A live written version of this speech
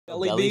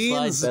Jelly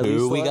beans.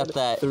 Two. We got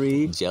that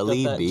 3.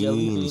 jelly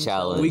bean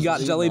challenge. We got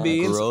jelly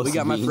beans. Gross We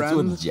got my beans friend.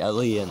 with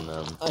jelly in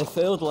them. I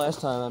failed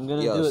last time. I'm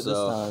gonna do it this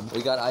time.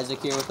 We got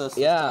Isaac here with us.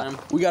 Yeah. This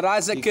time. We got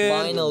Isaac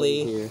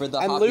Finally for the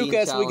and hot bean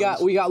Lucas.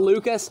 challenge. We got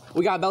Lucas.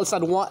 We got belly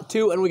side 1,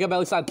 2, and we got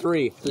belly side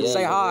 3. Yeah,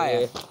 Say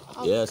hi.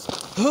 Yes.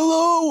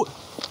 Hello.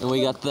 And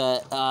we got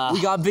that.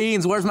 We got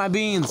beans. Where's my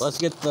beans? Let's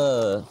get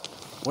the.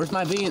 Where's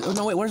my beans? Oh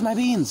no, wait. Where's my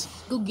beans?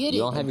 Go get it.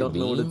 You don't have your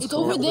beans. It's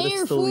over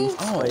there, fool.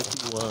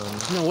 Spicy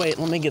one. No, wait.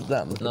 Let me get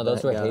them. No,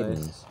 those were Guys.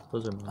 Hayden's.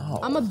 Those are mine. Oh.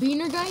 I'm a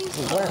beaner, guys.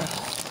 Where?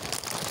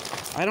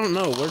 I don't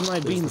know. Where's my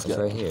beans It's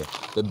go? right here.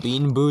 The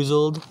Bean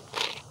Boozled,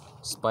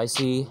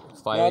 spicy,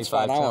 fiery That's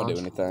fine. 5 I won't do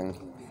challenge.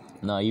 anything.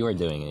 No, you are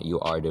doing it. You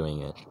are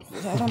doing it.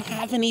 I don't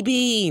have any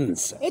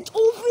beans. It's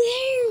over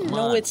there.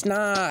 No, it's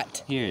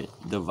not. Here,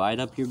 divide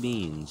up your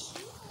beans.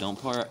 Don't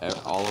pour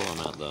all of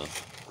them out though.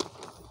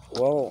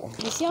 Well,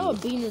 You see how a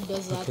beaner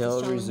does that? Okay, I'll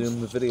this challenge?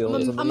 resume the video.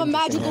 I'm a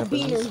magical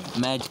Something happens. beaner.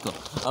 Magical.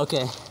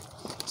 Okay.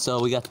 So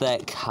we got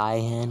that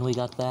cayenne. We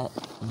got that.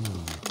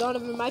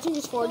 Donovan, imagine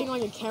just farting on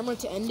your camera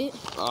to end it.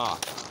 Ah.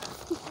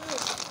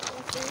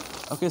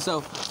 okay.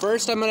 So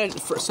first I'm gonna.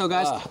 First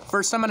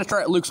I'm gonna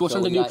try it. Luke's, which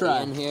one So did we you got try?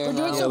 Ian here We're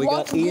doing now. some we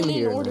rock got Ian in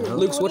here order. now.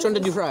 Luke's, which one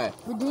did you try?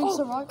 We're doing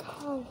some rock.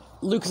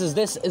 Lucas, is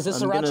this I'm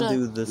sriracha? gonna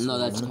do this. No,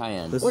 that's one.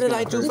 cayenne. This What is did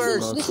I gonna do hurt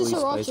first? not This is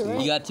really sriracha, spicy. right?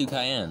 You got 2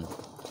 cayenne.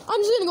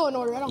 I'm just gonna go in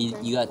order. I don't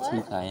care. You got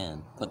 2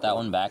 cayenne. Put that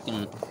one back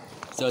in.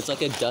 So it's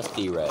like a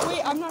dusty red.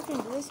 Wait, I'm not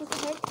gonna do this. What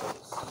the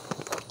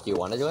heck? Do you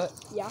want to do it?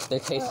 Yeah. They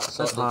taste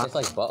so. They hot. taste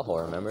like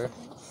butthole. Remember?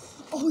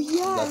 Oh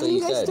yeah. That's what when you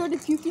you guys said.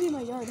 started puking in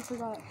my yard. I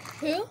forgot.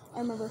 Who? I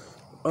remember.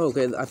 Oh,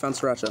 okay. I found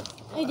siracha.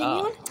 Hey, give me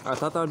one. I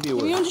thought that would be Give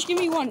me worse. one. Just give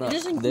me one. It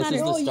doesn't This matter.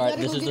 is the Oh, you start.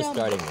 gotta This go is get the out.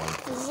 starting one.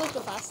 This is like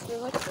the fast. They're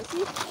like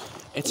cookie.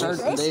 It's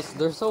Gross? our.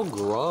 They're so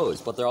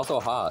gross, but they're also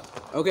hot.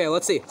 Okay,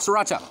 let's see.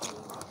 Sriracha.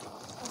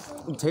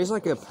 It tastes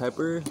like a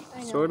pepper,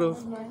 sort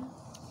of.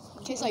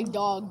 Tastes like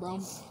dog, bro.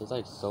 It's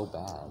like so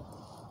bad.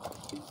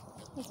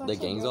 The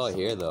gang's all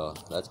here though.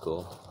 That's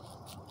cool.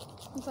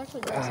 It's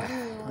actually gross. I don't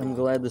even know. I'm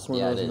glad this one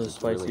Yeah, it wasn't is. as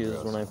It's really spicy as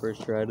gross. when I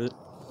first tried it.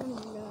 Oh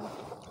my God.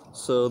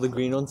 So the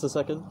green one's the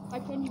second? I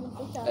can't even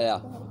think that. Yeah.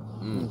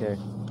 Okay.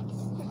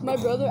 My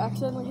brother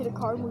accidentally hit a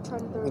car and we tried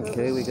to throw it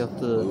Okay, we got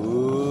the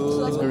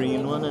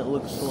green one. It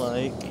looks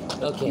like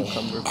Okay.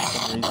 cucumber for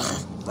some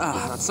reason.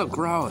 Ah, that's so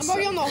gross. I'm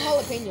already on the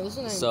jalapeno. This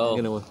is not So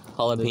I'm gonna-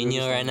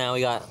 jalapeno right now.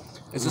 We got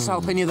Is this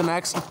jalapeno the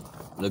next?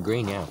 the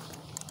green. Yeah.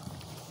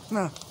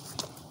 No.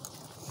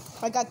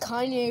 I got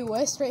Kanye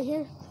West right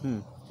here.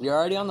 You're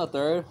already on the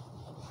 3rd.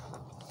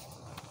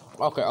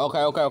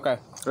 Okay.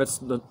 That's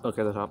the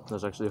okay. The top.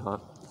 That's actually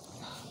hot.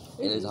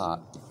 It is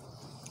hot.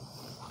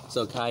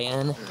 So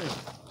cayenne.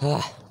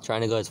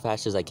 Trying to go as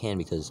fast as I can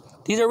because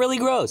these are really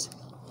gross.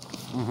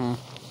 I'm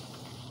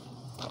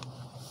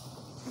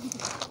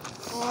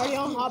already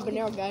on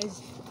habanero,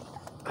 guys.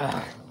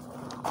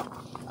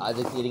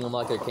 Isaac's eating them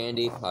like they're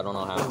candy. I don't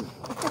know how.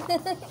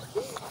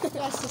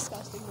 That's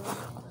disgusting, bro.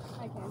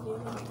 I can't do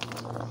it.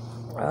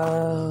 I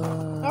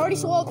Uh, already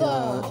swallowed the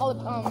Oh,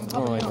 I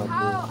habanero.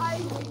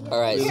 know. All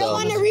right,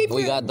 Carolina so Reaper.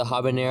 we got the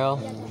habanero.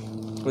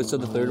 Wait, so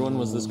the third one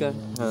was this guy?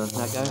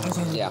 That guy?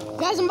 Yeah.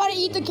 Guys, I'm about to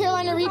eat the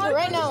Carolina Reaper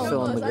right now.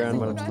 Fell on the ground,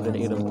 but I'm still gonna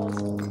eat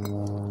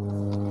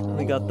him.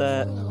 We got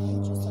that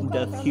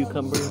death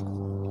cucumber.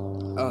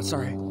 Oh,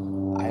 sorry.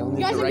 I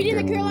only Guys, did I'm right eating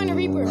here. the Carolina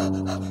Reaper.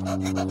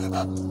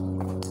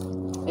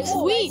 It's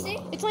sweet.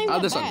 It's not even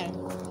that this one? bad.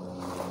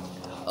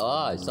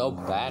 Oh, it's so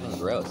bad and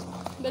gross.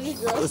 That is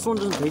gross. This one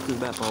doesn't taste as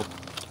bad, Paul.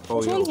 Oh,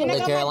 Which one's yeah. and I The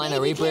got my Carolina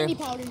baby Reaper? candy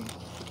powder.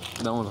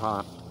 That one's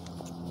hot.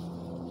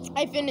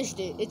 I finished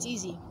it. It's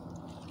easy.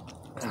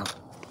 All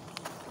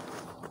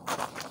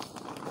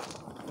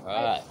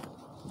right.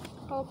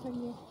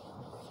 Jalapeno.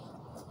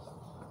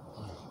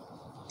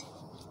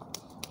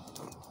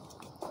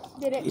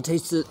 Did it? You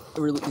taste it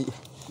really.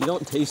 You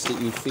don't taste it,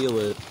 you feel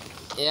it.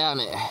 Yeah,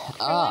 man.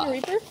 Carolina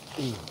Reaper?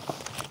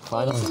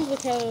 Finally. This is the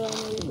Carolina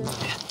Reaper.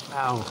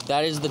 Ow.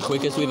 That is the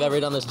quickest we've ever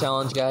done this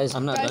challenge, guys.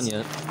 I'm not Guys.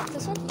 done yet.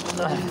 This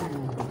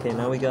one? Okay,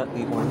 now we got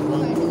 8 more.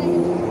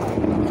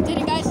 I did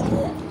it, guys.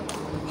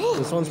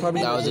 This one's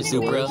probably That was a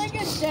Supra.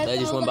 That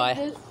just went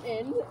by.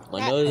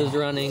 My nose is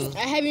running. I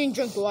haven't even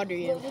drunk the water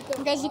yet.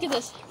 Guys, look at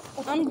this.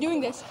 I'm doing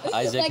this.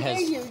 Isaac Like, has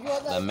right here, you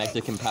want that? the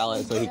Mexican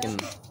palate, so he can.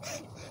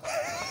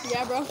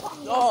 Yeah, bro.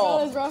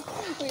 Oh. We got this,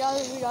 bro. We got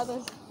this. We got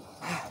this.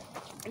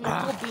 I'm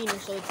a full beaner,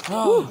 so it's.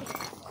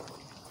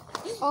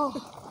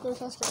 Oh, those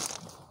Tesco.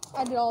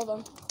 I did all of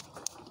them.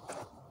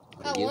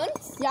 At You?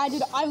 once? Yeah, I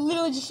did. I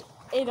literally just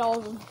ate all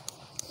of them.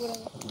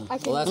 Whatever. I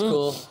can't. Well, that's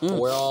cool.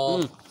 We're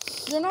all.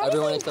 They're not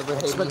Everyone even, except for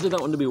Hayden. expected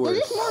that one to be they're worse.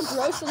 just more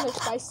gross than they're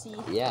spicy.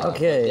 Yeah.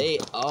 Okay. They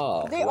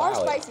are. They wow, are it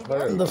spicy, bro.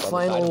 hurt The from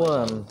final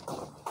side. one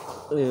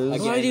is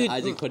Again, dude.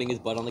 Isaac putting his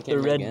butt on the the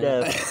camera Red again.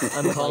 Death.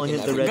 I'm calling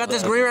it the Red Got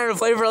this Death. green random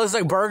flavor. It looks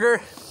like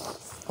burger.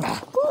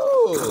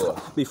 Ooh.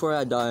 Before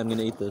I die, I'm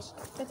gonna eat this.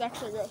 That's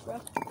actually gross,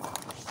 bro.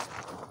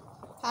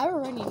 I have a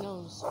runny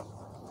nose.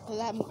 'Cause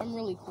I'm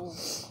really cold.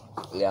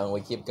 Yeah, and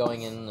we keep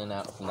going in and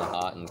out from the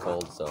hot and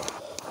cold, so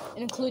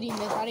including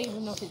this. I don't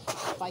even know if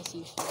it's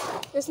spicy.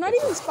 It's not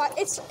even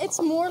spicy. It's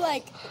more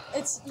like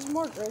it's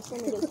more gross than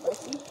it is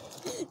spicy.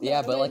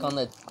 Yeah, but like on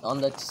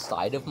the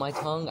side of my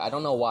tongue, I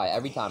don't know why.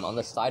 Every time on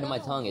the side of my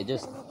tongue, it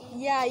just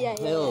Yeah.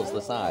 kills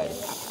the side.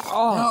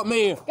 Oh, help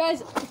me.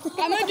 Guys,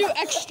 I'm gonna do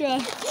extra.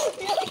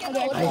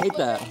 I hate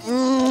that.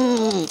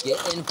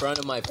 Get in front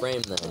of my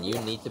frame, then. You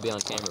need to be on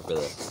camera for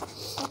this.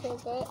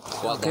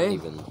 Well, Okay. not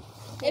even.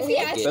 If he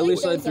actually Belly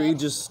goes Slide 3 up-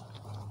 just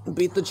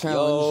beat the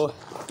challenge.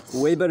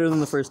 Way better than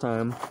the first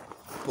time.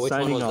 Which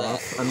Signing one was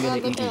off. that? I'm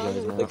gonna the eat you guys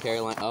Carolina. now. The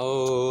Carolina.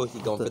 Oh,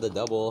 he's going for the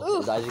double. Ooh.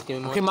 Is Isaac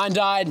giving more? Okay, mine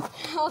died.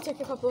 I'll take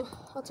a couple.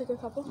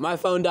 My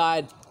phone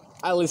died.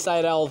 I lose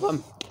sight of all of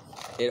them.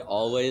 It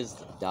always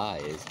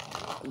dies.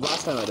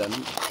 Last time I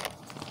didn't.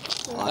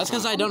 That's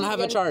because I don't have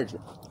a charger.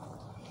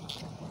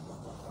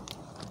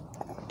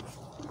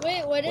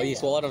 Wait, what Well, you is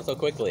swallowed them so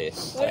quickly.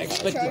 I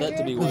expected that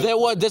to be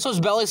This was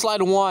Belly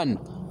Slide 1.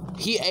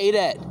 He ate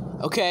it.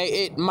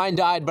 Okay, mine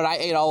died, but I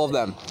ate all of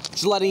them.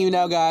 Just letting you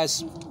know,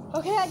 guys.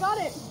 Okay, I got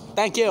it.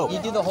 Thank you. You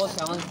do the whole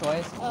challenge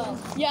twice?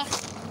 Yeah.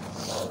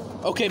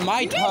 Okay,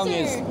 my guys tongue are-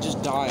 is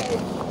just dying.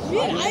 Me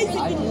and Isaac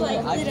I did do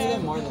like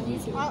it more than you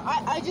do.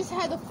 I just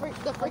had the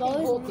freaking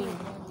whole thing.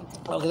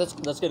 Okay,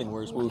 that's getting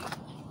worse. Woo.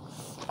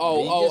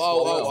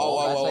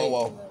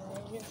 Oh.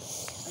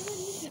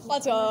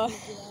 Let's go.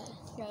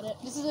 Got it.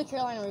 This is a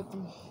Carolina Reaper.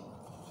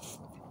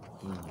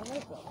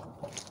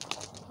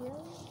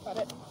 Got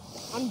it.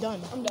 I'm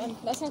done. I'm done.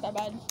 That's not that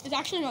bad. It's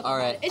actually not that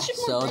Alright, bad. It's just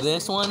more so aggressive.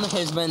 this one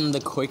has been the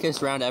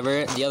quickest round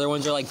ever. The other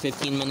ones are like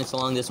 15 minutes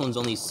long. This one's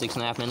only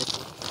 6.5 minutes.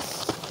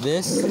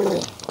 This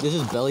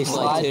is Belly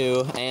Slide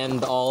 2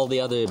 and all the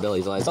other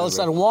Belly Slides. Belly ever.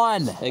 Slide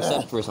 1.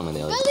 Except for some of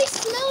the others. Belly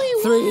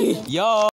smelly one. 3. Yo.